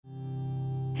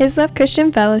His Love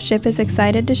Christian Fellowship is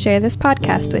excited to share this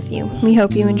podcast with you. We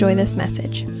hope you enjoy this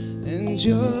message. And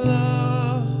your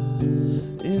love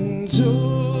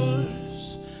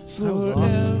endures forever.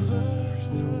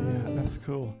 Yeah, that's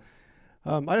cool.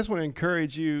 I just want to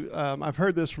encourage you. I've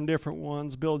heard this from different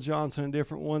ones, Bill Johnson and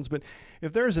different ones, but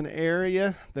if there's an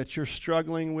area that you're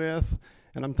struggling with,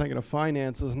 and I'm thinking of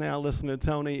finances now, listen to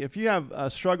Tony. If you have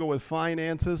a struggle with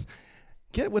finances,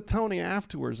 get with Tony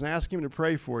afterwards and ask him to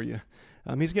pray for you.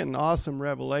 He's getting awesome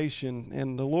revelation,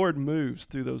 and the Lord moves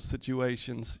through those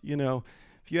situations. You know,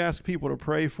 if you ask people to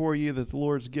pray for you that the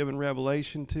Lord's given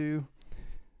revelation to,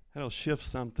 that'll shift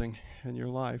something in your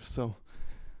life. So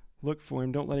look for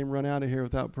him. Don't let him run out of here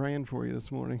without praying for you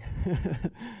this morning.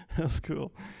 That's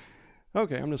cool.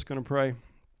 Okay, I'm just going to pray.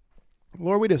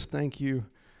 Lord, we just thank you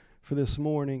for this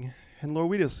morning. And Lord,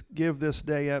 we just give this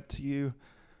day up to you.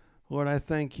 Lord, I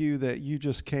thank you that you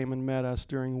just came and met us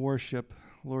during worship.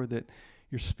 Lord, that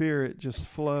your spirit just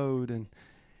flowed.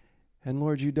 And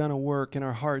Lord, you've done a work in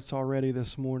our hearts already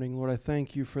this morning. Lord, I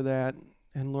thank you for that.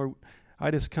 And Lord,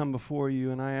 I just come before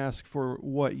you and I ask for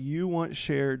what you want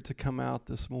shared to come out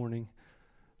this morning.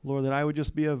 Lord, that I would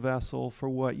just be a vessel for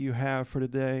what you have for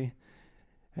today.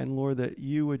 And Lord, that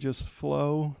you would just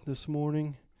flow this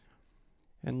morning.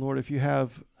 And Lord, if you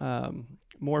have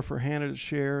more for Hannah to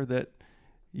share, that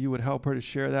you would help her to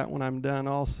share that when I'm done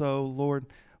also. Lord,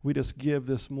 we just give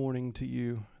this morning to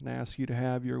you and ask you to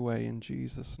have your way in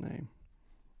Jesus' name.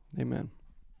 Amen.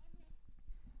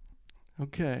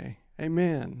 Okay.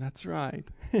 Amen. That's right.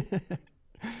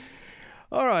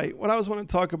 All right. What I was wanting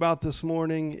to talk about this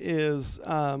morning is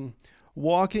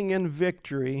walking in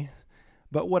victory.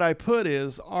 But what I put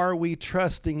is, are we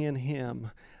trusting in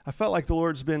Him? I felt like the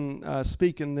Lord's been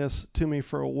speaking this to me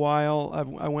for a while.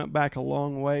 I went back a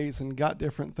long ways and got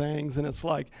different things. And it's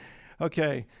like,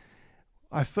 okay,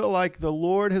 I feel like the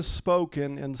Lord has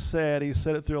spoken and said, He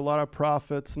said it through a lot of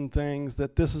prophets and things,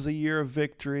 that this is a year of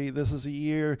victory. This is a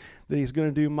year that He's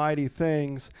going to do mighty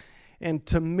things. And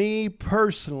to me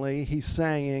personally, He's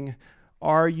saying,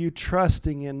 are you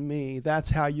trusting in me?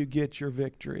 That's how you get your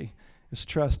victory, is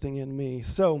trusting in me.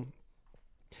 So,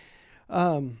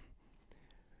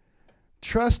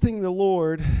 trusting the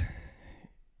Lord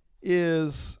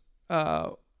is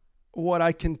what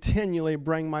I continually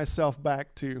bring myself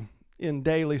back to in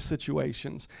daily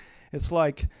situations. It's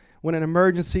like when an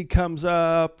emergency comes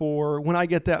up, or when I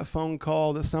get that phone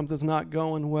call that something's not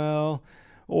going well,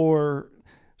 or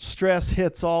stress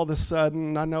hits all of a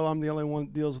sudden. I know I'm the only one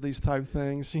that deals with these type of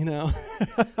things, you know.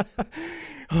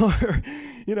 Or,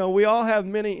 you know, we all have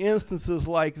many instances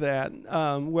like that,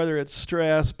 whether it's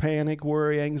stress, panic,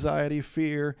 worry, anxiety,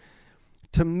 fear.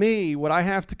 To me, what I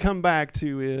have to come back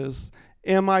to is,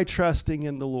 am I trusting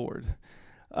in the Lord?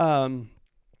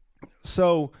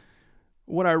 So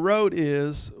what I wrote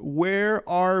is, where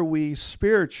are we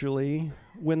spiritually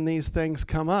when these things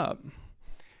come up?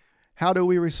 How do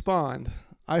we respond?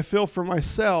 I feel for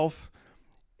myself,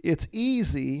 it's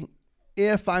easy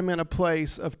if I'm in a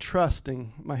place of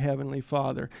trusting my Heavenly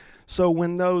Father. So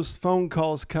when those phone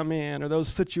calls come in, or those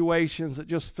situations that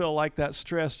just feel like that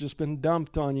stress just been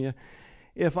dumped on you,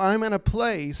 if I'm in a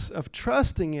place of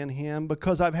trusting in Him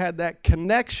because I've had that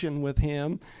connection with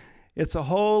Him, it's a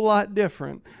whole lot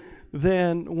different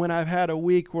than when I've had a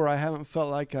week where I haven't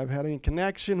felt like I've had any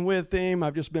connection with Him.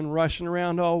 I've just been rushing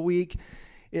around all week.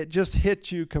 It just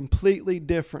hits you completely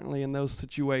differently in those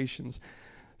situations.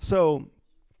 So,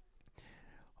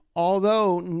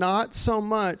 although not so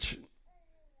much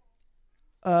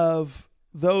of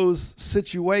those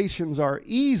situations are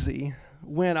easy,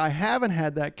 when I haven't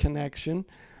had that connection,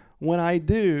 when I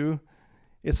do,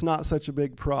 it's not such a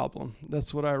big problem.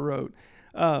 That's what I wrote.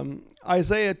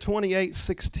 Isaiah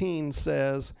 28:16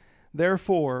 says,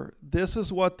 "Therefore, this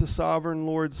is what the sovereign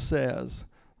Lord says.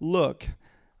 Look,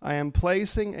 I am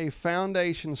placing a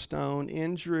foundation stone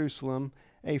in Jerusalem,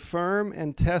 a firm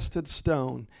and tested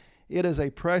stone. It is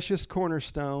a precious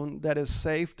cornerstone that is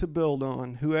safe to build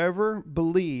on. Whoever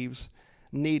believes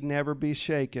need never be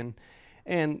shaken."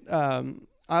 And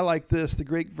I like this. The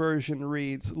Greek version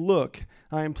reads, "Look,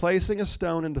 I am placing a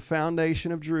stone in the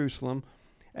foundation of Jerusalem,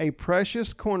 a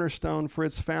precious cornerstone for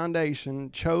its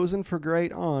foundation, chosen for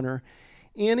great honor.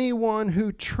 Anyone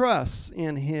who trusts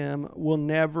in Him will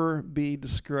never be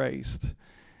disgraced."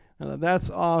 That's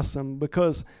awesome,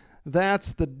 because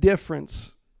that's the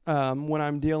difference when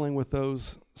I'm dealing with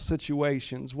those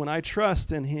situations. When I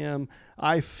trust in Him,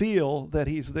 I feel that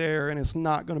He's there and it's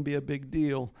not going to be a big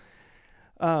deal.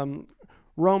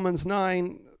 Romans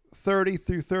 9:30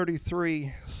 through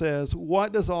 33 says,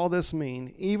 "What does all this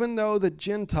mean? Even though the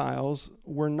Gentiles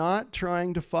were not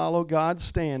trying to follow God's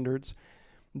standards,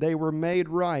 they were made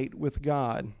right with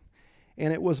God.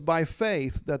 And it was by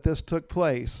faith that this took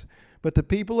place. But the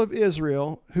people of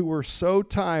Israel who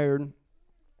tried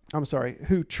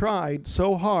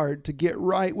so hard to get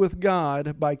right with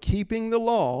God by keeping the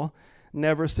law,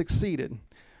 never succeeded.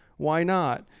 Why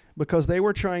not? Because they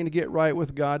were trying to get right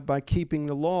with God by keeping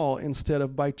the law instead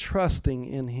of by trusting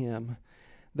in Him.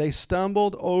 They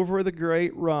stumbled over the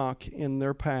great rock in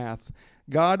their path.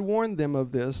 God warned them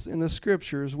of this in the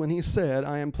Scriptures when He said,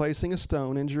 I am placing a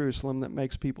stone in Jerusalem that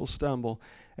makes people stumble,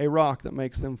 a rock that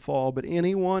makes them fall. But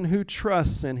anyone who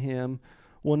trusts in Him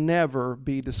will never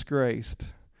be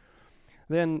disgraced.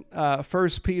 Then 1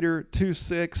 Peter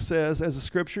 2:6 says, as the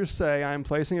Scriptures say, I am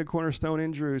placing a cornerstone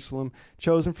in Jerusalem,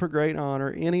 chosen for great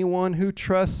honor. Anyone who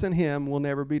trusts in Him will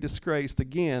never be disgraced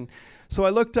again. So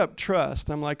I looked up trust.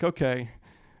 I'm like, okay,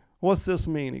 what's this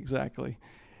mean exactly?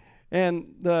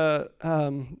 And the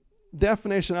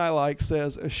definition I like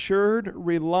says, assured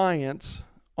reliance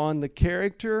on the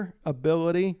character,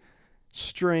 ability,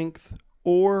 strength,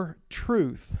 or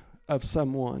truth of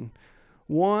someone.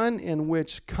 One in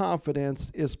which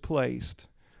confidence is placed,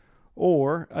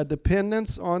 or a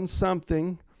dependence on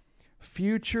something,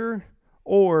 future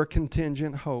or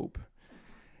contingent hope.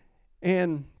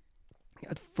 And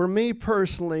for me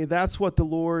personally, that's what the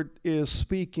Lord is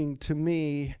speaking to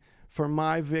me for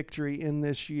my victory in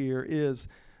this year is,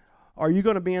 are you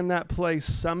going to be in that place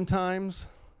sometimes,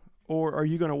 or are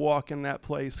you going to walk in that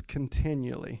place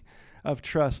continually of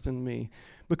trust in me?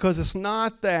 Because it's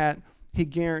not that He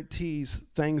guarantees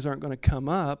things aren't going to come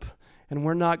up and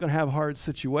we're not going to have hard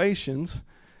situations.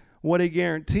 What He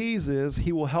guarantees is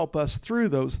He will help us through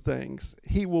those things.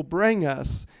 He will bring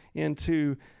us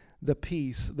into the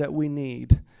peace that we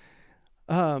need.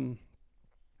 So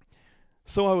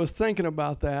I was thinking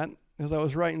about that as I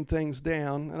was writing things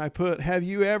down, and I put, have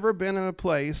you ever been in a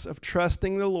place of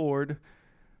trusting the Lord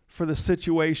for the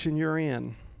situation you're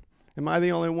in? Am I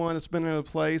the only one that's been in a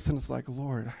place and it's like,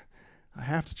 Lord, I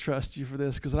have to trust you for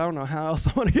this because I don't know how else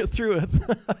I want to get through it.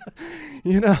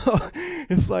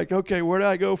 It's like, okay, where do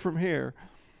I go from here?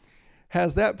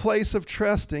 Has that place of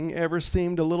trusting ever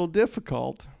seemed a little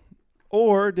difficult?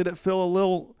 Or did it feel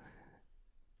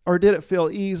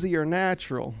easy or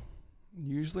natural?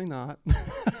 Usually not.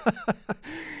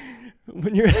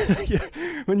 When you're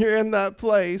in that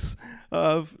place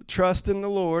of trust in the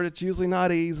Lord, it's usually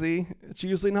not easy. It's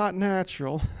usually not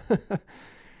natural.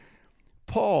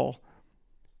 Paul,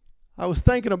 I was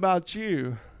thinking about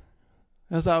you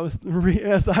as I was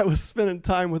spending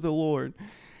time with the Lord.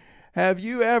 Have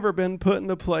you ever been put in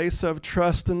a place of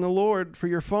trust in the Lord for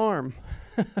your farm?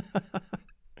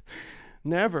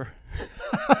 Never.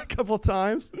 A couple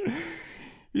times.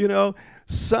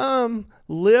 Some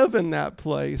live in that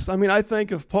place. I mean, I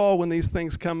think of Paul when these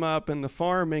things come up in the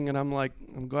farming, and I'm like,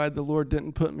 I'm glad the Lord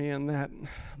didn't put me in that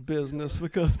business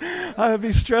because I would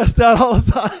be stressed out all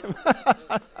the time.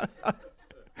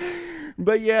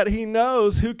 But yet He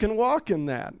knows who can walk in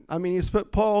that. I mean, He's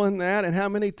put Paul in that, and how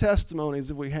many testimonies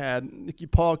have we had?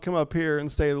 Paul come up here and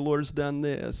say, the Lord's done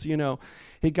this.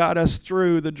 He got us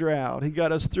through the drought. He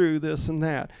got us through this and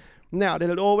that. Now, did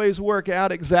it always work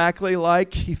out exactly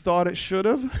like he thought it should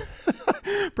have?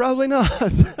 Probably not.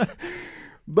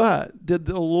 But did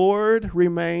the Lord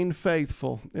remain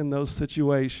faithful in those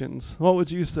situations? What would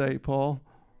you say, Paul?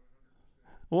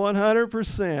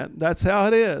 100%. That's how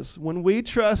it is. When we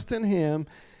trust in Him,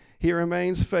 He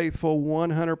remains faithful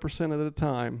 100% of the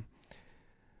time.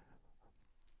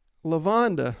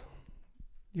 LaVonda,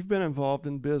 you've been involved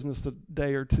in business a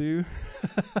day or two.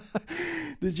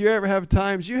 Did you ever have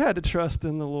times you had to trust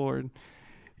in the Lord?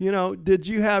 Did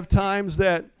you have times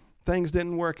that things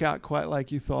didn't work out quite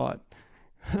like you thought?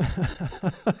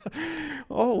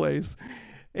 Always.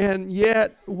 And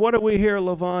yet, what do we hear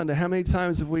LaVonda? How many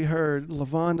times have we heard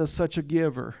LaVonda's such a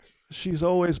giver? She's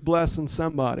always blessing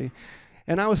somebody.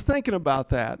 And I was thinking about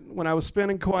that when I was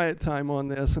spending quiet time on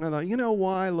this. And I thought, you know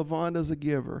why LaVonda's a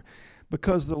giver?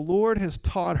 Because the Lord has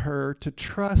taught her to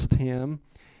trust Him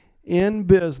in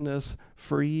business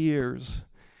for years.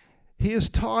 He has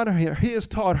taught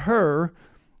her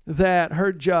that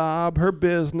her job, her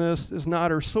business is not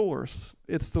her source.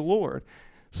 It's the Lord.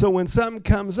 So when something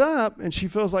comes up and she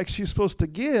feels like she's supposed to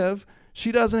give,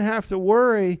 she doesn't have to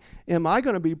worry, am I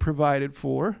going to be provided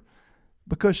for?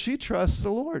 Because she trusts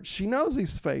the Lord. She knows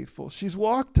He's faithful. She's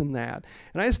walked in that.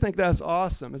 And I just think that's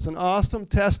awesome. It's an awesome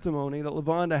testimony that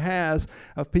LaVonda has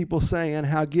of people saying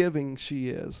how giving she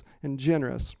is and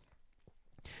generous.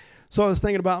 So I was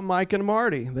thinking about Mike and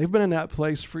Marty. They've been in that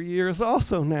place for years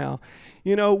also now.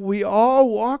 You know, we all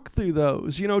walk through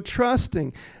those, you know,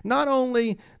 trusting. Not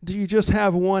only do you just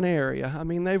have one area. I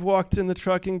mean, they've walked in the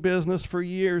trucking business for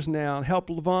years now and helped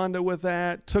Lavonda with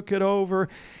that, took it over.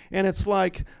 And it's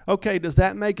like, okay, does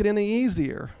that make it any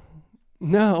easier?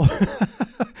 No.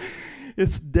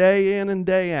 It's day in and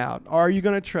day out. Are you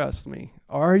going to trust me?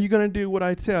 Are you going to do what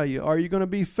I tell you? Are you going to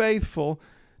be faithful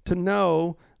to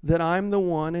know that I'm the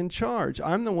one in charge?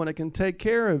 I'm the one that can take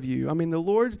care of you. I mean, the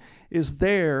Lord is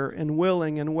there and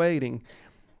willing and waiting.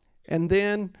 And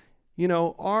then, you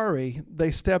know, Ari, they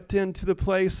stepped into the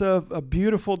place of a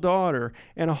beautiful daughter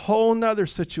and a whole nother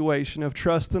situation of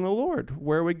trust in the Lord.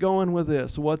 Where are we going with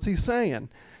this? What's he saying?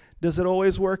 Does it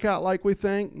always work out like we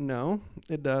think? No,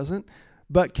 it doesn't.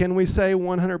 But can we say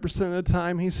 100% of the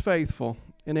time he's faithful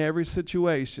in every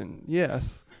situation?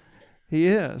 Yes, he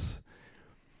is.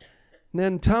 And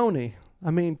then Tony.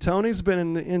 I mean, Tony's been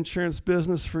in the insurance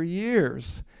business for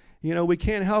years. You know, we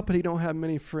can't help it he don't have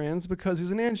many friends because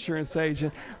he's an insurance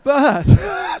agent. But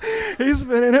he's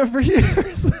been in it for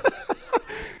years.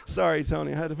 Sorry,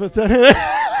 Tony, I had to put that in.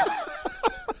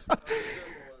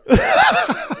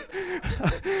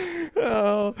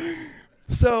 Oh.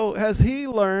 So has he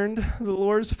learned the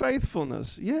Lord's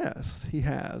faithfulness? Yes, he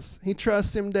has. He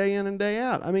trusts him day in and day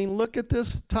out. I mean, look at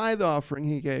this tithe offering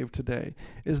he gave today.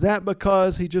 Is that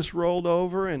because he just rolled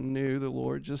over and knew the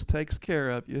Lord just takes care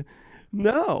of you?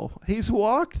 No, he's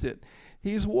walked it.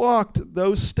 He's walked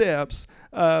those steps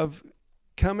of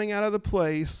coming out of the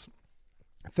place,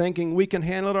 thinking we can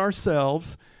handle it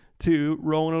ourselves, to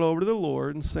rolling it over to the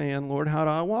Lord and saying, Lord, how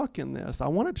do I walk in this? I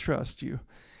want to trust you.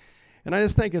 And I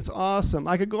just think it's awesome.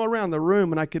 I could go around the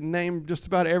room and I could name just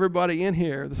about everybody in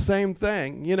here the same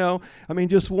thing, you know. I mean,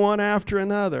 just one after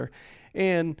another.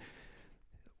 And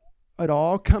it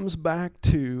all comes back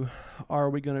to,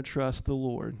 are we going to trust the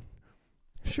Lord?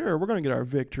 Sure, we're going to get our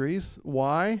victories.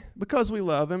 Why? Because we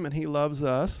love him and he loves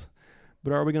us.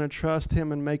 But are we going to trust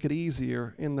him and make it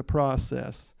easier in the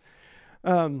process?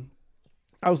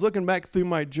 I was looking back through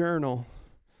my journal,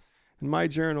 and my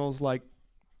journal's like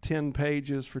 10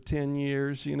 pages for 10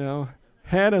 years, you know.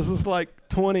 Hannah's is like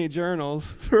 20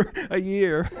 journals for a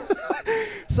year.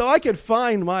 So I could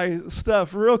find my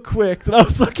stuff real quick that I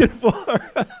was looking for.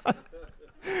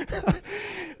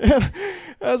 And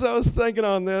as I was thinking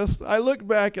on this, I looked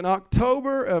back in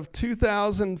October of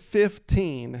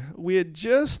 2015. We had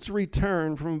just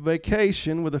returned from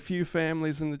vacation with a few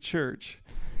families in the church.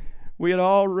 We had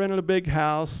all rented a big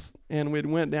house, and we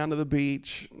went down to the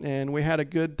beach, and we had a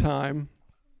good time.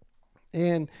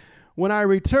 And when I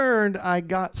returned, I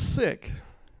got sick,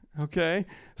 okay?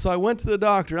 So I went to the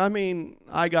doctor. I mean,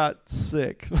 I got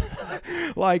sick.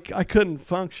 Like, I couldn't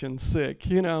function sick,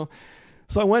 you know.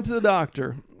 So I went to the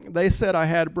doctor. They said I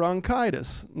had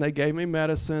bronchitis. They gave me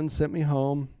medicine, sent me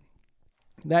home.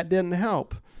 That didn't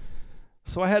help.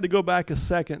 So I had to go back a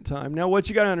second time. Now, what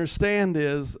you got to understand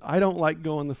is I don't like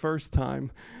going the first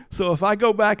time. So if I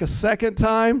go back a second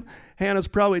time, Hannah's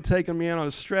probably taking me in on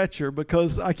a stretcher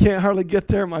because I can't hardly get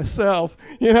there myself,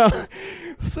 you know.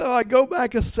 So I go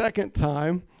back a second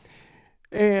time,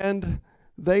 and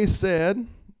they said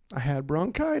I had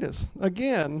bronchitis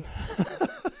again.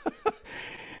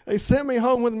 They sent me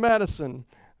home with medicine.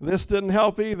 This didn't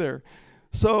help either.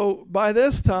 So by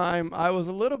this time, I was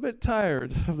a little bit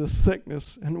tired of the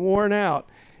sickness and worn out,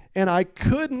 and I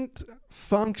couldn't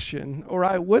function, or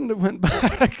I wouldn't have went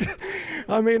back.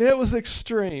 I mean, it was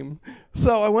extreme.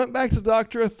 So I went back to the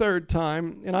doctor a third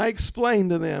time, and I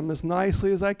explained to them as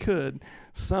nicely as I could,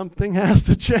 something has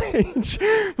to change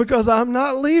because I'm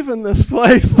not leaving this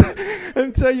place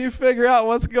until you figure out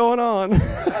what's going on.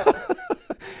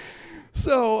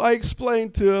 So I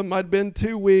explained to him I'd been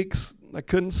 2 weeks. I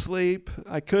couldn't sleep.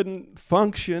 I couldn't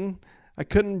function. I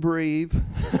couldn't breathe.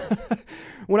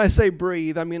 When I say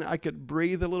breathe, I mean I could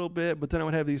breathe a little bit, but then I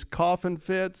would have these coughing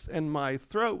fits and my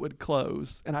throat would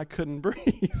close and I couldn't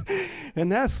breathe.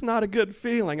 And that's not a good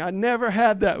feeling. I never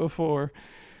had that before.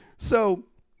 So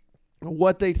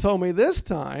what they told me this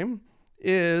time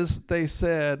is they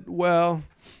said, well,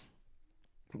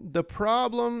 the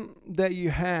problem that you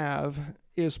have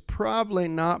is probably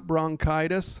not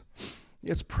bronchitis.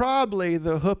 It's probably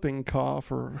the whooping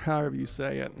cough, or however you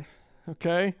say it,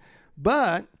 okay?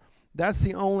 But that's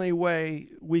the only way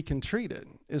we can treat it,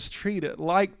 is treat it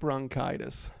like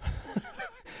bronchitis.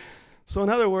 So in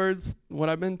other words, what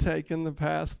I've been taking the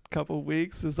past couple of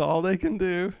weeks is all they can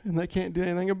do, and they can't do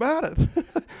anything about it.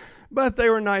 But they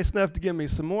were nice enough to give me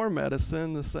some more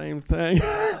medicine, the same thing.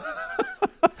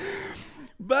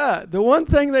 But the one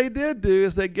thing they did do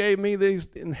is they gave me these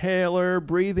inhaler,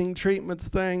 breathing treatments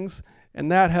things,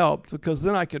 And that helped because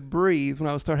then I could breathe when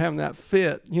I would start having that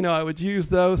fit. I would use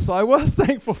those. So I was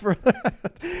thankful for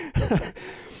that.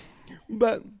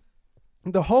 But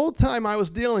the whole time I was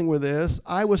dealing with this,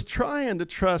 I was trying to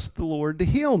trust the Lord to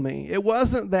heal me. It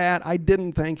wasn't that I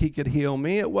didn't think he could heal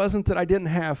me. It wasn't that I didn't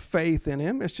have faith in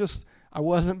him. It's just I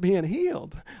wasn't being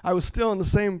healed. I was still in the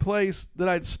same place that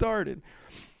I'd started.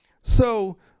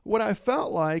 So what I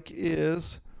felt like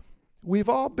is we've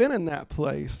all been in that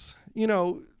place.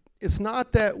 It's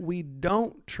not that we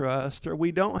don't trust or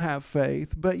we don't have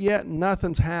faith, but yet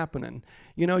nothing's happening.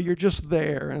 You're just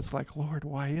there, and it's like, Lord,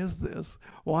 why is this?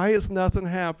 Why is nothing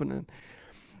happening?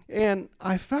 And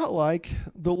I felt like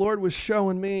the Lord was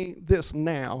showing me this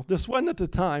now. This wasn't at the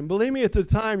time. Believe me, at the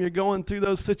time, you're going through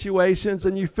those situations,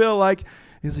 and you feel like,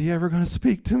 is he ever going to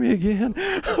speak to me again?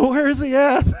 Where is he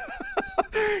at?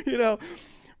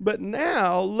 But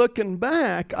now, looking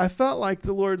back, I felt like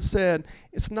the Lord said,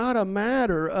 it's not a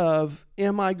matter of,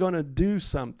 am I going to do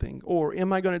something? Or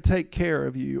am I going to take care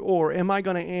of you? Or am I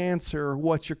going to answer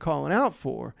what you're calling out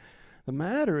for? The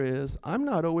matter is, I'm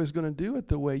not always going to do it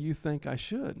the way you think I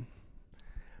should.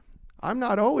 I'm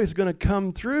not always going to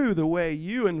come through the way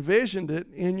you envisioned it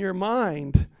in your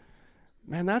mind.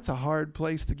 Man, that's a hard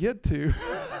place to get to.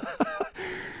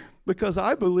 Because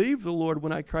I believe the Lord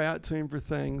when I cry out to him for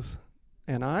things.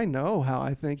 And I know how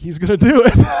I think he's going to do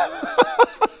it.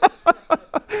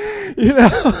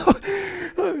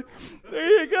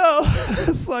 There you go.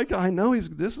 It's like, I know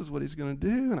this is what he's going to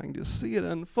do, and I can just see it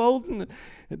unfolding.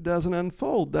 It doesn't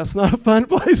unfold. That's not a fun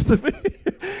place to be.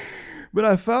 But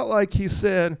I felt like he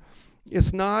said,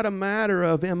 it's not a matter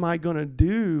of, am I going to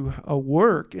do a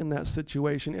work in that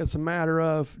situation? It's a matter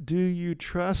of, do you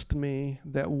trust me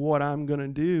that what I'm going to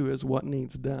do is what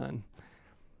needs done?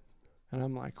 And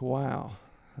I'm like, wow,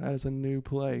 that is a new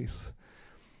place.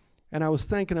 And I was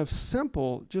thinking of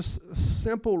simple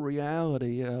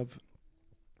reality of,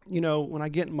 when I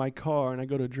get in my car and I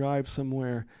go to drive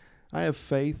somewhere, I have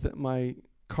faith that my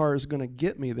car is going to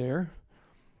get me there.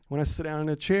 When I sit down in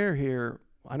a chair here,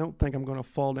 I don't think I'm going to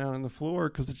fall down on the floor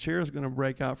because the chair is going to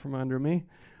break out from under me.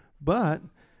 But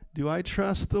do I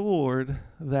trust the Lord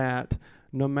that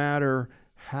no matter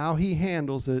how he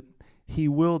handles it, he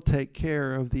will take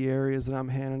care of the areas that I'm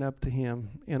handing up to him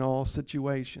in all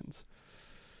situations?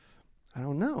 I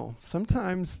don't know.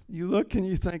 Sometimes you look and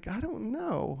you think, I don't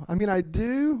know. I mean, I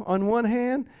do on one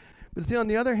hand, but still on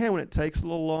the other hand, when it takes a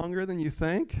little longer than you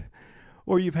think,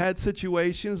 or you've had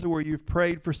situations where you've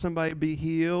prayed for somebody to be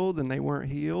healed and they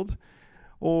weren't healed,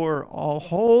 or a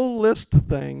whole list of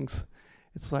things,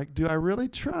 it's like, do I really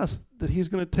trust that he's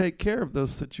going to take care of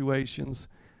those situations?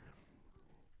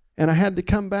 And I had to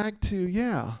come back to,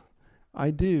 yeah,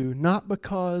 I do. Not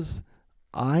because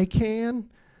I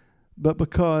can, but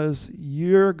because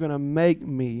you're going to make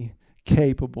me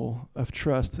capable of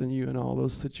trusting you in all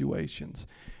those situations.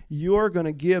 You're going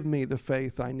to give me the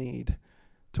faith I need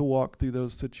to walk through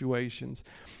those situations.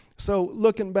 So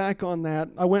looking back on that,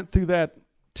 I went through that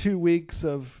 2 weeks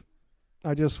of,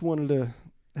 I just wanted to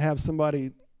have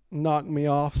somebody knock me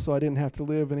off so I didn't have to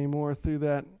live anymore through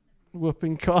that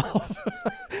whooping cough.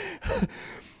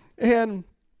 And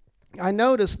I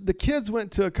noticed the kids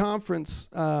went to a conference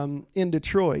in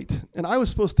Detroit, and I was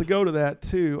supposed to go to that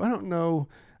too. I don't know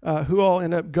who all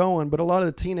ended up going, but a lot of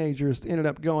the teenagers ended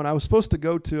up going. I was supposed to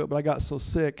go to it, but I got so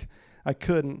sick I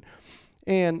couldn't.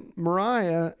 And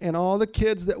Mariah and all the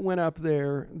kids that went up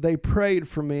there, they prayed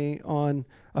for me on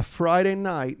a Friday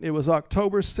night. It was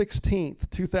October 16th,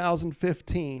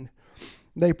 2015.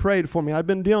 They prayed for me. I've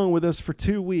been dealing with this for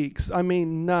 2 weeks. I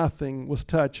mean, nothing was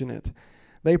touching it.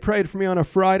 They prayed for me on a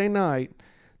Friday night.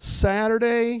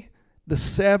 Saturday, the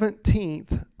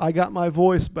 17th, I got my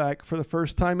voice back for the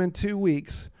first time in 2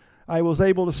 weeks. I was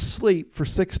able to sleep for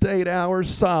 6 to 8 hours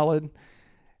solid,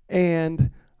 and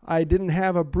I didn't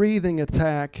have a breathing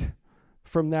attack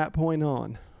from that point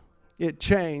on. It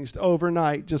changed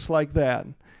overnight just like that.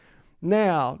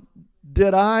 Now,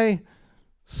 did I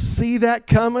see that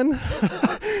coming?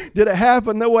 Did it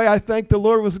happen the way I thought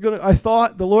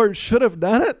the Lord should have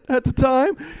done it at the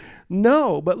time?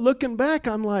 No, but looking back,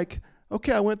 I'm like,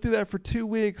 okay, I went through that for 2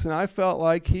 weeks and I felt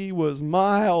like he was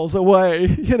miles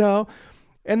away,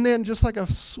 and then just like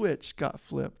a switch got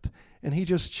flipped and he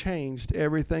just changed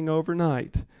everything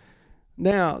overnight.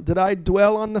 Now, did I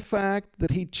dwell on the fact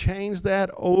that he changed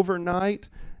that overnight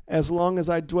as long as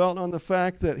I dwelt on the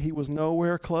fact that he was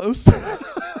nowhere close?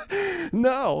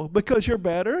 No, because you're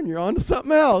better and you're on to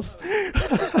something else.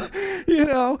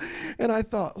 And I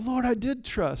thought, Lord, I did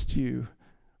trust you,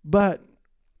 but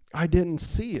I didn't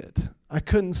see it. I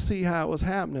couldn't see how it was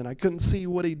happening. I couldn't see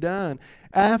what he'd done.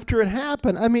 After it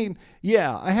happened, I mean,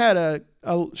 yeah, I had a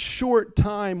short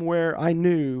time where I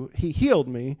knew he healed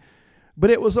me, but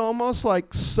it was almost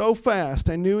like so fast.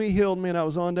 I knew he healed me and I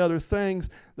was on to other things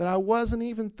that I wasn't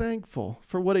even thankful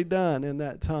for what he'd done in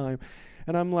that time.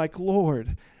 And I'm like,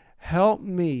 Lord, help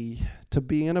me to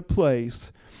be in a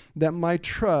place that my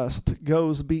trust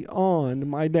goes beyond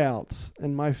my doubts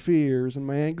and my fears and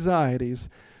my anxieties.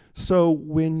 So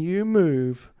when you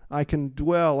move, I can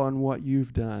dwell on what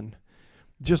you've done.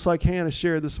 Just like Hannah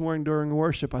shared this morning during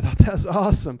worship, I thought that's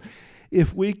awesome.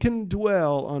 If we can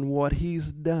dwell on what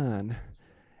he's done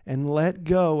and let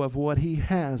go of what he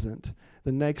hasn't,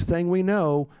 the next thing we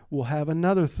know, we'll have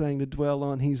another thing to dwell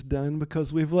on he's done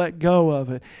because we've let go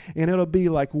of it. And it'll be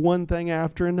like one thing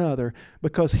after another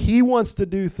because he wants to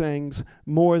do things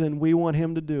more than we want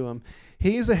him to do them.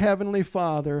 He's a heavenly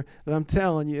Father that I'm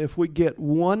telling you, if we get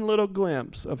one little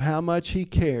glimpse of how much he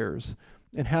cares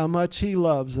and how much he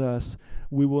loves us,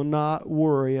 we will not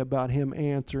worry about him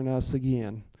answering us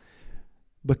again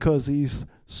because he's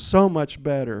so much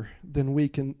better than we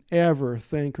can ever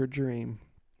think or dream.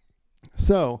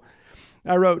 So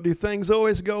I wrote, do things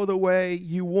always go the way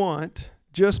you want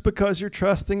just because you're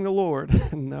trusting the Lord?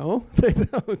 No, they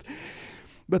don't.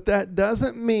 But that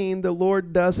doesn't mean the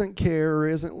Lord doesn't care or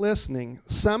isn't listening.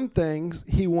 Some things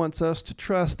he wants us to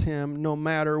trust him no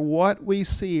matter what we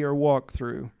see or walk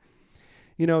through.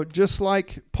 You know, just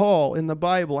like Paul in the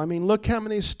Bible. I mean, look how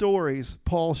many stories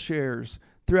Paul shares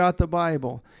throughout the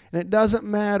Bible. And it doesn't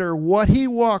matter what he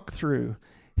walked through.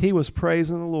 He was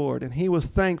praising the Lord, and he was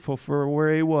thankful for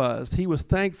where he was. He was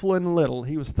thankful in little.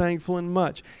 He was thankful in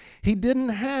much. He didn't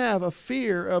have a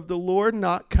fear of the Lord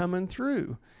not coming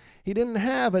through. He didn't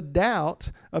have a doubt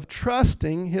of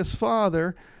trusting his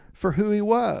Father for who he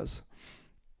was.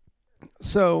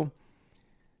 So,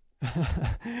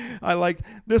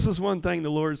 this is one thing the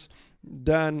Lord's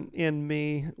done in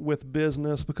me with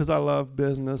business because I love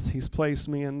business. He's placed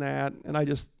me in that, and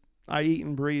I eat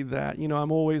and breathe that. You know,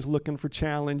 I'm always looking for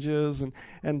challenges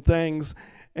and things.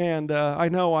 And I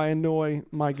know I annoy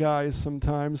my guys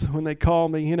sometimes when they call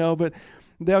me, you know, but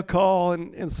they'll call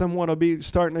and someone will be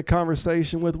starting a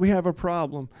conversation with, we have a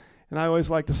problem. And I always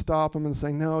like to stop them and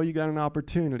say, no, you got an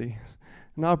opportunity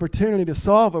to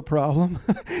solve a problem,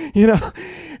 you know.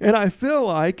 And I feel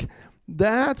like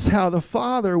that's how the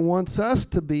Father wants us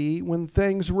to be when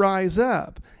things rise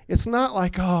up. It's not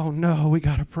like, oh, no, we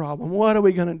got a problem. What are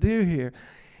we going to do here?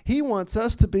 He wants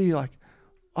us to be like,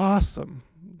 awesome.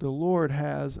 The Lord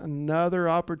has another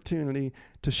opportunity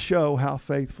to show how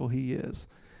faithful he is.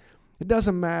 It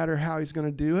doesn't matter how he's going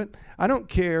to do it. I don't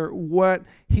care what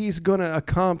he's going to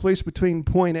accomplish between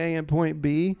point A and point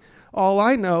B. All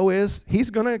I know is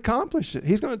he's going to accomplish it.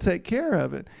 He's going to take care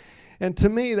of it. And to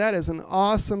me, that is an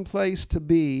awesome place to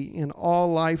be in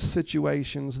all life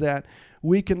situations, that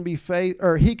we can be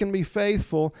he can be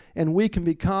faithful and we can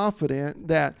be confident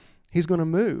that he's going to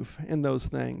move in those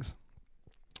things.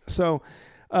 So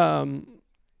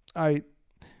I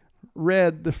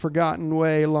read The Forgotten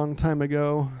Way a long time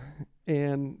ago,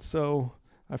 and so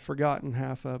I've forgotten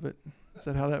half of it. Is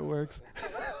that how that works?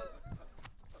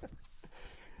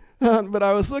 But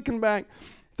I was looking back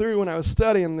through when I was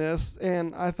studying this,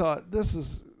 and I thought,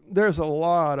 there's a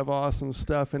lot of awesome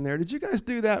stuff in there. Did you guys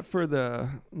do that for the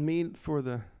ministry?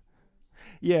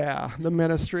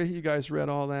 You guys read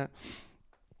all that?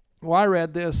 Well, I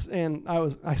read this, and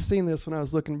I seen this when I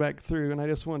was looking back through, and I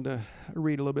just wanted to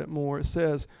read a little bit more. It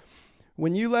says,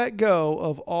 when you let go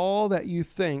of all that you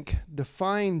think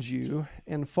defines you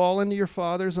and fall into your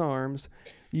Father's arms,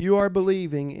 you are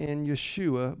believing in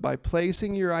Yeshua by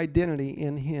placing your identity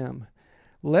in him.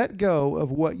 Let go of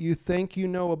what you think you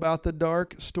know about the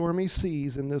dark, stormy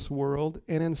seas in this world,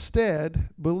 and instead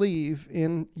believe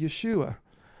in Yeshua.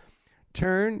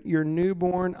 Turn your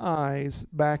newborn eyes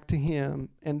back to him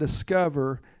and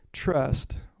discover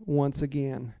trust once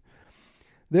again.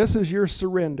 This is your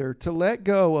surrender, to let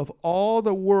go of all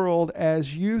the world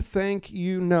as you think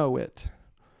you know it.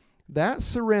 That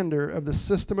surrender of the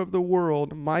system of the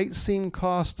world might seem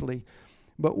costly,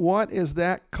 but what is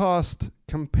that cost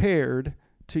compared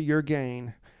to your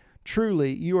gain?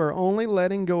 Truly, you are only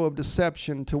letting go of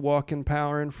deception to walk in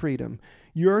power and freedom.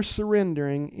 You're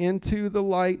surrendering into the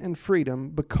light and freedom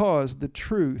because the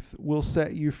truth will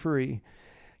set you free.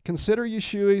 Consider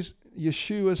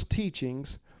Yeshua's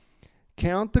teachings.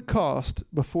 Count the cost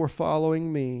before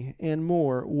following me, and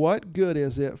more. What good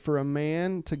is it for a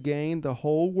man to gain the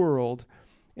whole world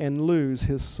and lose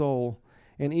his soul?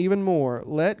 And even more,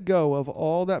 let go of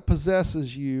all that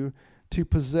possesses you to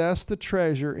possess the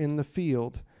treasure in the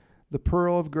field, the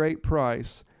pearl of great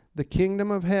price, the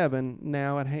kingdom of heaven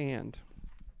now at hand.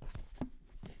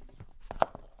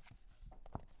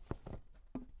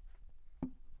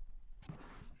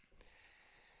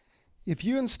 If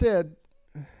you instead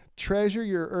treasure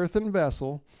your earthen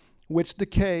vessel, which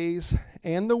decays,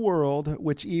 and the world,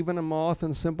 which even a moth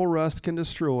and simple rust can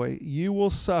destroy, you will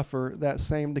suffer that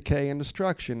same decay and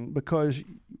destruction, because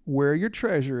where your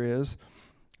treasure is,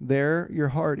 there your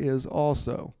heart is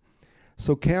also.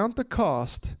 So count the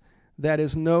cost, that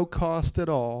is no cost at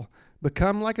all.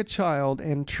 Become like a child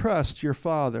and trust your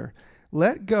Father.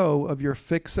 Let go of your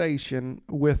fixation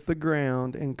with the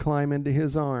ground and climb into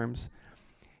his arms.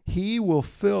 He will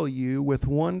fill you with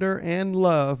wonder and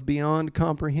love beyond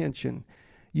comprehension.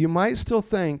 You might still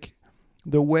think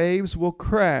the waves will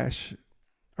crush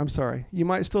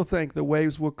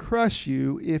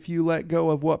you if you let go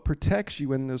of what protects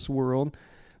you in this world,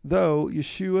 though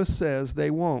Yeshua says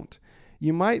they won't.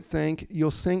 You might think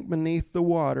you'll sink beneath the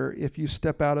water if you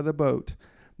step out of the boat,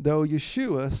 though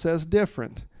Yeshua says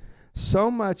different.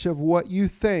 So much of what you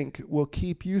think will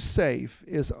keep you safe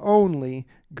is only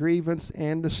grievance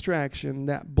and distraction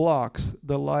that blocks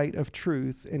the light of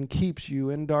truth and keeps you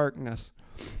in darkness.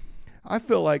 I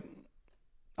feel like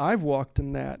I've walked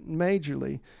in that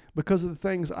majorly because of the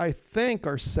things I think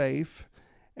are safe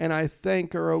and I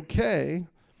think are okay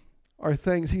are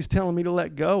things he's telling me to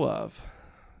let go of.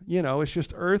 You know, it's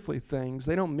just earthly things.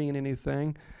 They don't mean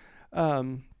anything.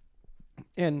 And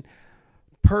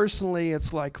personally,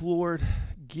 it's like, Lord,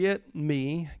 get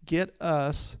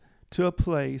us to a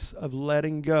place of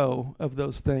letting go of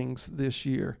those things this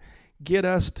year. Get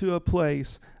us to a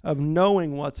place of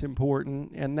knowing what's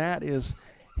important, and that is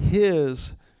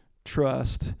his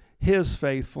trust, his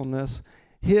faithfulness,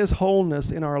 his wholeness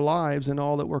in our lives and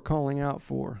all that we're calling out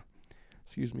for.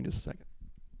 Excuse me just a second.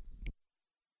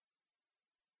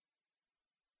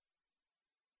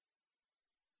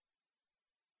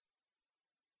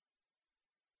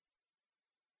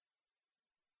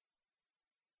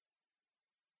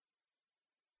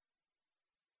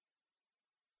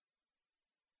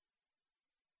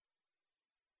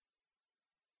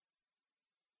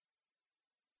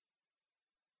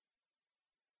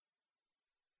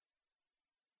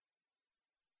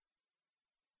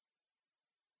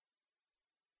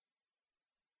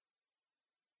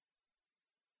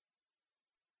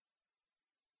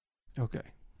 Okay,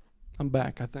 I'm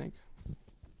back, I think.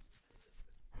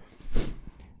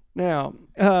 Now,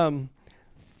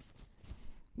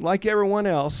 like everyone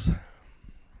else,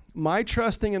 my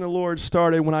trusting in the Lord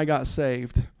started when I got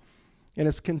saved, and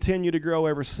it's continued to grow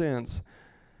ever since.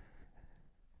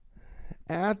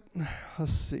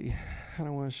 Let's see, how do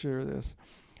I want to share this?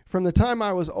 From the time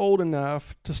I was old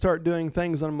enough to start doing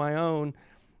things on my own,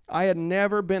 I had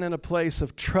never been in a place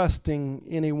of trusting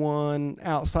anyone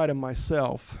outside of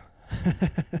myself.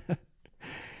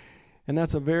 And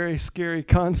that's a very scary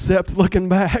concept looking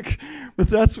back, but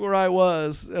that's where I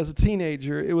was as a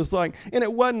teenager. It was like, and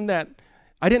it wasn't that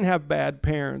I didn't have bad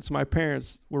parents. My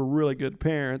parents were really good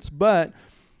parents, but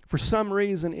for some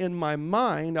reason in my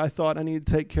mind, I thought I needed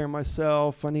to take care of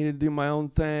myself. I needed to do my own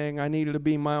thing. I needed to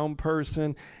be my own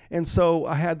person. And so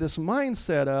I had this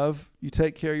mindset of, you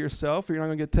take care of yourself or you're not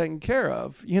going to get taken care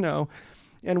of, you know.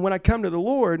 And when I come to the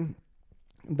Lord,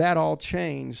 that all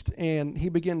changed, and he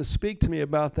began to speak to me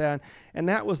about that, and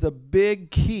that was the big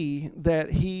key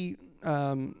that he,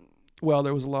 well,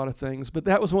 there was a lot of things, but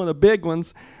that was one of the big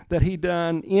ones that he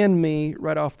done in me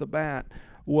right off the bat,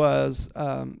 was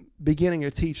beginning to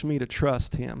teach me to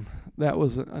trust him. That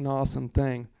was an awesome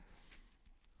thing.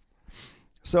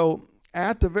 So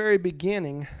at the very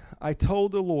beginning, I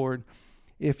told the Lord,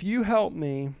 if you help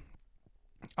me,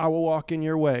 I will walk in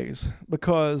your ways,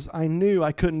 because I knew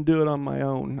I couldn't do it on my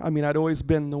own. I mean, I'd always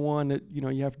been the one that, you know,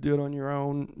 you have to do it on your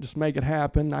own, just make it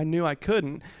happen. I knew I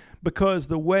couldn't, because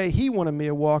the way he wanted me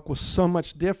to walk was so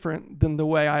much different than the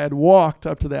way I had walked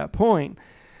up to that point.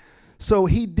 So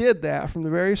he did that from the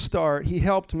very start. He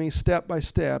helped me step by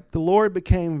step. The Lord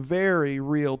became very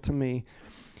real to me.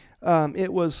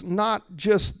 It was not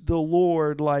just the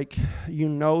Lord, like, you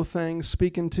know, things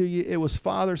speaking to you. It was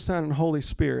Father, Son, and Holy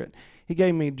Spirit. He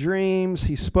gave me dreams.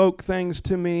 He spoke things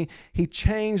to me. He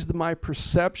changed my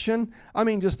perception. I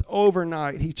mean, just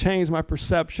overnight, he changed my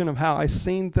perception of how I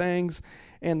seen things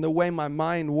and the way my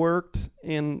mind worked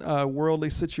in worldly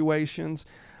situations.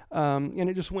 And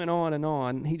it just went on and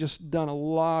on. He just done a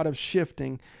lot of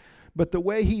shifting. But the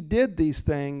way he did these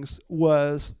things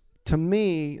was, to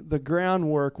me, the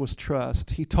groundwork was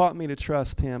trust. He taught me to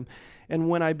trust him. And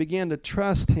when I began to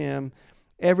trust him,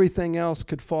 everything else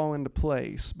could fall into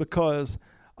place, because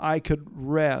I could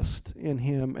rest in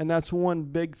him. And that's one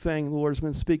big thing the Lord's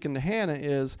been speaking to Hannah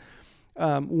is,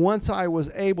 once I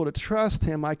was able to trust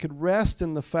him, I could rest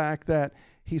in the fact that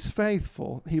he's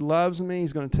faithful. He loves me.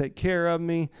 He's going to take care of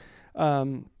me.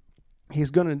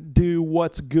 He's going to do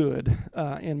what's good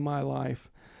in my life.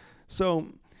 So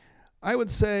I would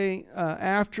say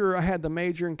after I had the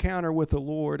major encounter with the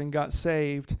Lord and got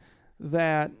saved,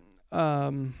 that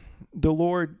the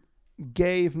Lord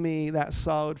gave me that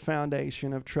solid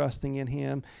foundation of trusting in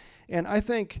him. And I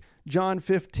think John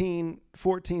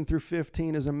 15:14 through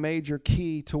 15 is a major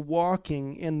key to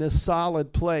walking in this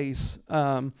solid place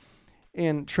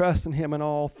and trusting him in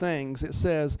all things. It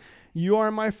says, "You are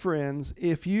my friends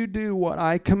if you do what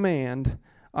I command.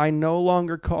 I no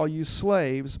longer call you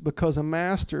slaves, because a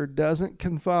master doesn't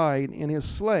confide in his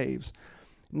slaves.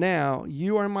 Now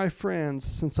you are my friends,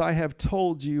 since I have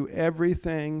told you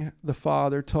everything the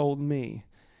Father told me."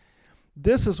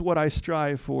 This is what I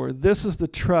strive for. This is the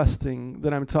trusting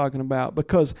that I'm talking about,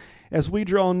 because as we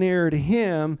draw nearer to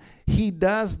him, he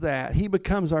does that. He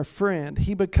becomes our friend.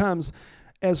 He becomes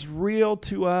as real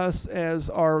to us as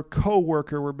our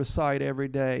coworker we're beside every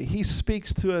day. He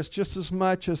speaks to us just as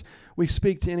much as we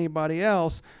speak to anybody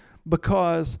else,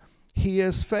 because he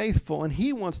is faithful, and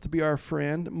he wants to be our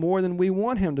friend more than we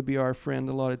want him to be our friend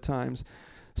a lot of times.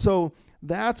 So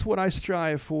that's what I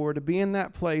strive for, to be in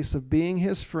that place of being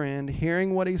his friend,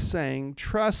 hearing what he's saying,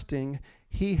 trusting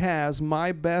he has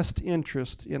my best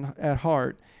interest at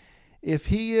heart. If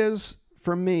he is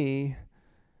for me,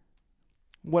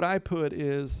 what I put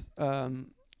is,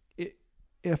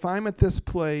 if I'm at this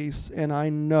place and I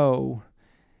know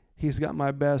he's got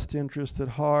my best interest at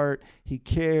heart, he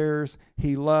cares,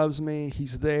 he loves me,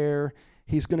 he's there,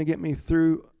 he's going to get me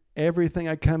through everything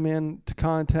I come into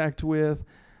contact with,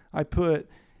 I put,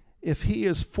 if he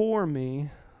is for me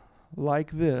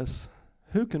like this,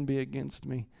 who can be against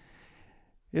me?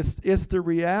 It's the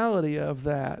reality of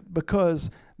that,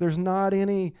 because there's not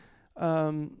any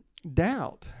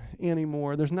doubt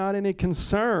anymore. There's not any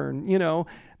concern,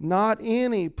 not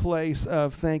any place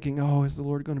of thinking, oh, is the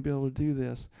Lord going to be able to do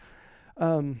this?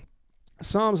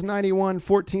 Psalms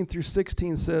 91:14 through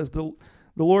 16 says, the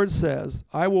Lord says,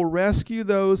 "I will rescue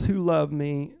those who love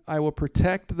me. I will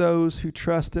protect those who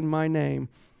trust in my name.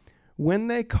 When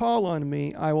they call on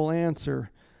me, I will answer.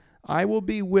 I will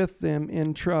be with them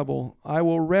in trouble. I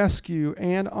will rescue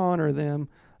and honor them.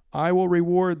 I will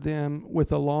reward them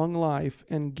with a long life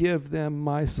and give them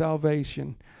my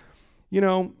salvation."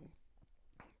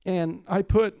 And I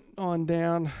put on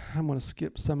down, I'm going to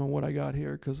skip some of what I got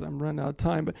here because I'm running out of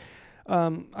time, but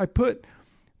I put,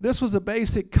 this was a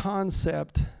basic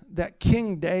concept that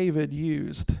King David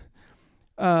used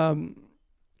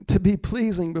to be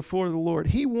pleasing before the Lord.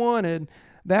 He wanted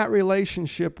that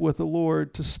relationship with the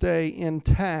Lord to stay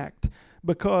intact,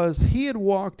 because he had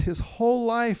walked his whole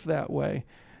life that way.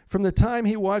 From the time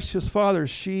he watched his father's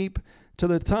sheep to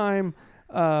the time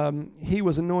he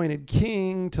was anointed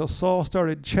king, till Saul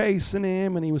started chasing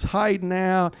him and he was hiding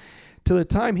out, to the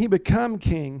time he became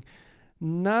king,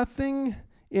 nothing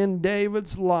in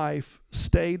David's life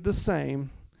stayed the same,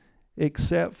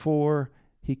 except for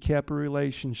he kept a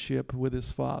relationship with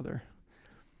his father.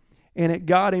 And it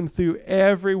got him through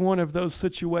every one of those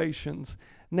situations.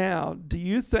 Now, do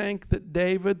you think that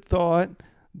David thought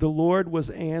the Lord was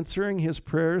answering his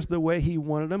prayers the way he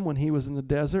wanted them when he was in the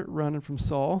desert running from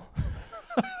Saul?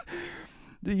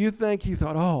 Do you think he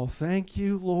thought, oh, thank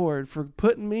you, Lord, for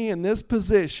putting me in this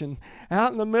position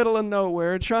out in the middle of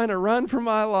nowhere trying to run for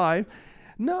my life?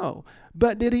 No.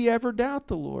 But did he ever doubt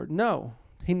the Lord? No.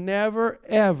 He never,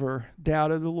 ever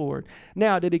doubted the Lord.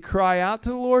 Now, did he cry out to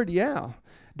the Lord? Yeah.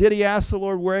 Did he ask the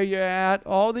Lord, where are you at?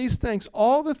 All these things,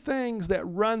 all the things that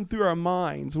run through our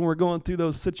minds when we're going through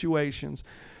those situations.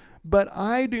 But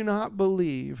I do not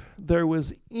believe there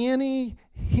was any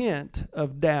hint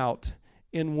of doubt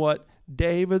in what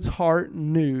David's heart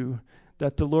knew,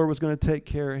 that the Lord was going to take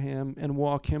care of him and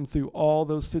walk him through all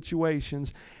those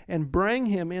situations and bring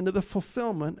him into the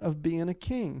fulfillment of being a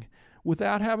king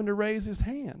without having to raise his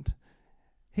hand.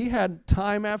 He had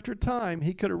time after time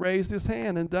he could have raised his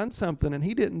hand and done something, and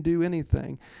he didn't do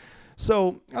anything.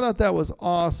 So I thought that was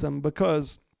awesome,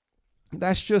 because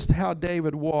that's just how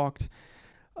David walked.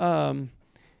 And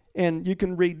you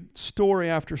can read story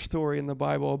after story in the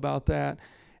Bible about that.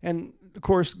 And of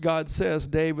course, God says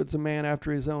David's a man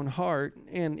after his own heart,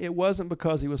 and it wasn't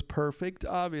because he was perfect,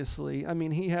 obviously. I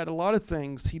mean, he had a lot of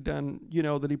things he done,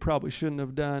 that he probably shouldn't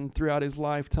have done throughout his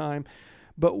lifetime.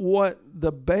 But what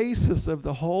the basis of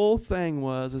the whole thing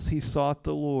was, is he sought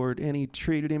the Lord, and he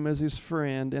treated him as his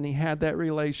friend, and he had that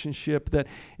relationship that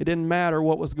it didn't matter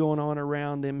what was going on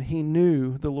around him. He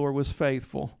knew the Lord was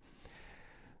faithful.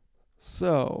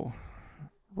 So,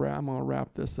 I'm going to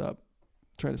wrap this up.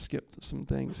 try to skip some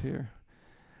things here.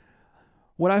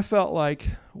 What I felt like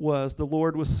was the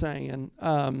Lord was saying,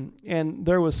 and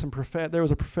there was a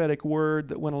prophetic word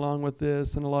that went along with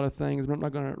this and a lot of things, but I'm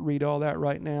not going to read all that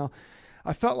right now.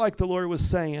 I felt like the Lord was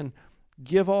saying,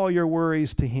 give all your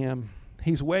worries to Him.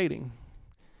 He's waiting.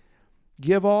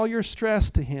 Give all your stress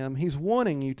to Him. He's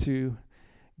wanting you to.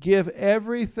 Give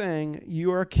everything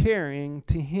you are carrying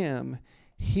to Him.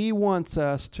 He wants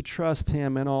us to trust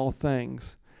Him in all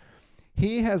things.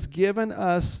 He has given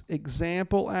us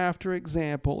example after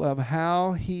example of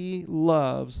how He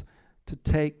loves to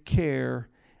take care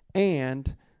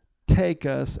and take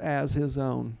us as His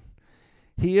own.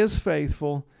 He is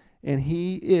faithful, and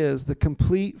He is the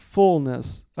complete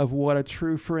fullness of what a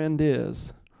true friend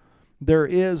is. There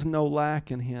is no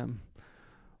lack in Him.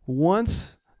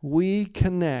 Once we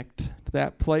connect to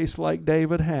that place like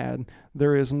David had,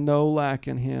 there is no lack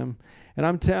in Him. And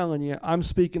I'm telling you, I'm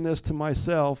speaking this to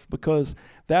myself because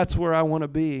that's where I want to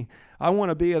be. I want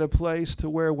to be at a place to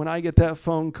where when I get that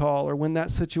phone call or when that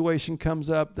situation comes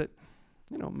up that,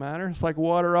 it don't matter. It's like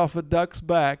water off a duck's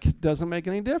back. It doesn't make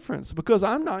any difference because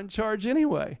I'm not in charge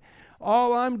anyway.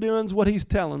 All I'm doing is what He's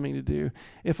telling me to do.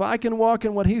 If I can walk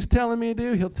in what He's telling me to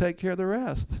do, He'll take care of the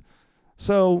rest.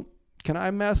 So can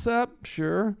I mess up?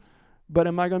 Sure. But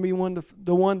am I going to be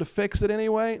the one to fix it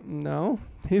anyway? No.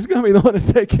 He's going to be the one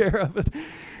to take care of it.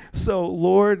 So,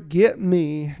 Lord, get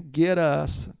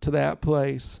us to that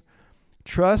place.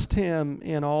 Trust Him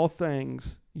in all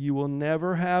things. You will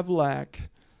never have lack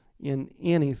in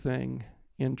anything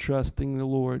in trusting the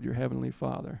Lord, your Heavenly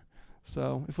Father.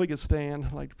 So, if we could stand,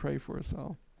 I'd like to pray for us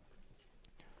all.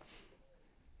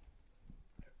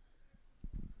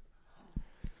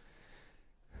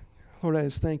 Lord, I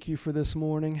just thank You for this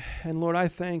morning. And Lord, I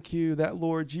thank You that,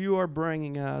 Lord, You are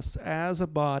bringing us as a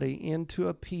body into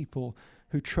a people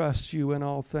who trust You in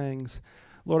all things.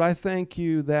 Lord, I thank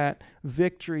You that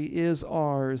victory is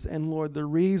ours. And Lord, the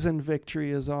reason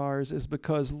victory is ours is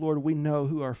because, Lord, we know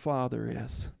who our Father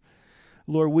is.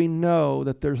 Lord, we know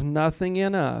that there's nothing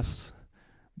in us,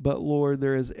 but Lord,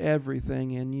 there is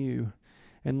everything in You.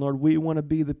 And Lord, we want to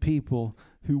be the people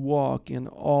who walk in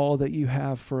all that You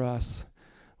have for us.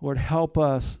 Lord, help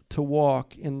us to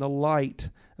walk in the light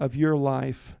of Your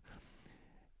life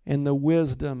and the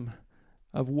wisdom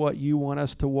of what You want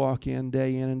us to walk in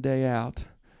and day out.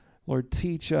 Lord,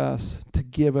 teach us to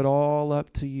give it all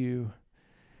up to You.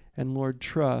 And Lord,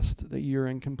 trust that You're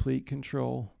in complete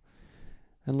control.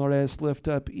 And Lord, I just lift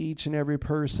up each and every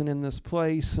person in this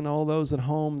place and all those at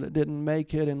home that didn't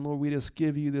make it. And Lord, we just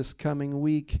give You this coming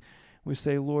week. We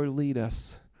say, Lord, lead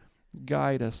us.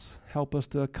 Guide us. Help us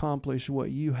to accomplish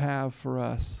what You have for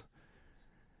us.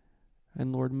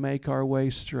 And Lord, make our way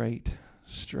straight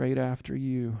after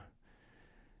You.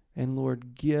 And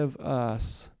Lord, give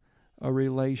us a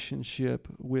relationship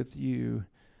with You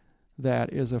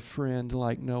that is a friend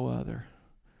like no other.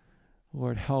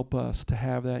 Lord, help us to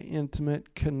have that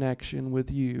intimate connection with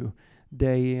You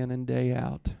day in and day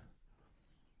out.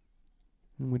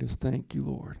 And we just thank You,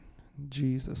 Lord. In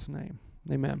Jesus' name,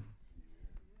 amen.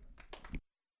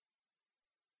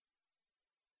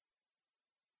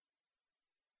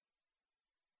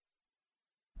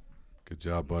 Good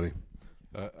job, buddy.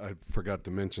 I forgot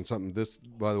to mention something. This,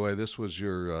 by the way, this was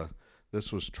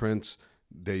Trent's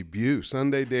debut,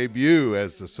 Sunday debut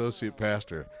as associate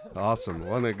pastor. Awesome.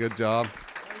 Wasn't it a good job?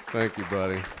 Thank you,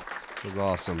 buddy. It was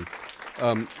awesome.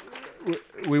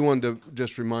 We wanted to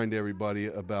just remind everybody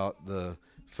about the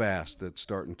fast that's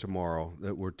starting tomorrow,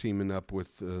 that we're teaming up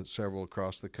with several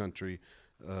across the country,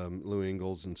 Lou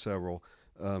Ingalls and several.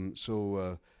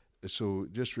 So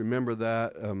just remember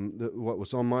that. What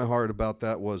was on my heart about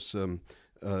that was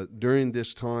during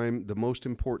this time, the most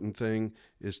important thing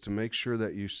is to make sure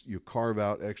that you carve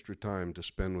out extra time to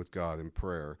spend with God in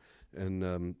prayer.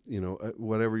 And,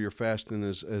 whatever your fasting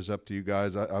is up to you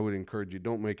guys. I would encourage you,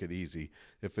 don't make it easy.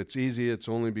 If it's easy, it's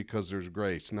only because there's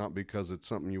grace, not because it's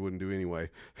something you wouldn't do anyway.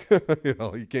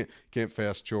 You can't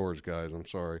fast chores, guys. I'm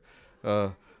sorry.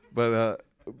 But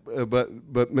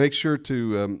make sure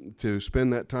to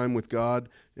spend that time with God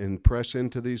and press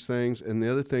into these things. And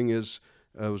the other thing is,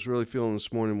 I was really feeling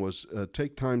this morning was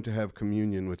take time to have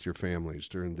communion with your families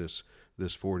during this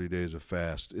 40 days of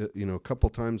fast. A couple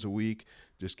times a week,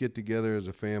 just get together as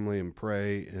a family and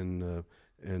pray and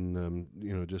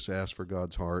just ask for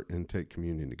God's heart and take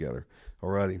communion together.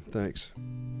 Alrighty, thanks.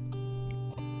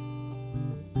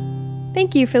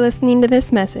 Thank you for listening to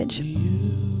this message.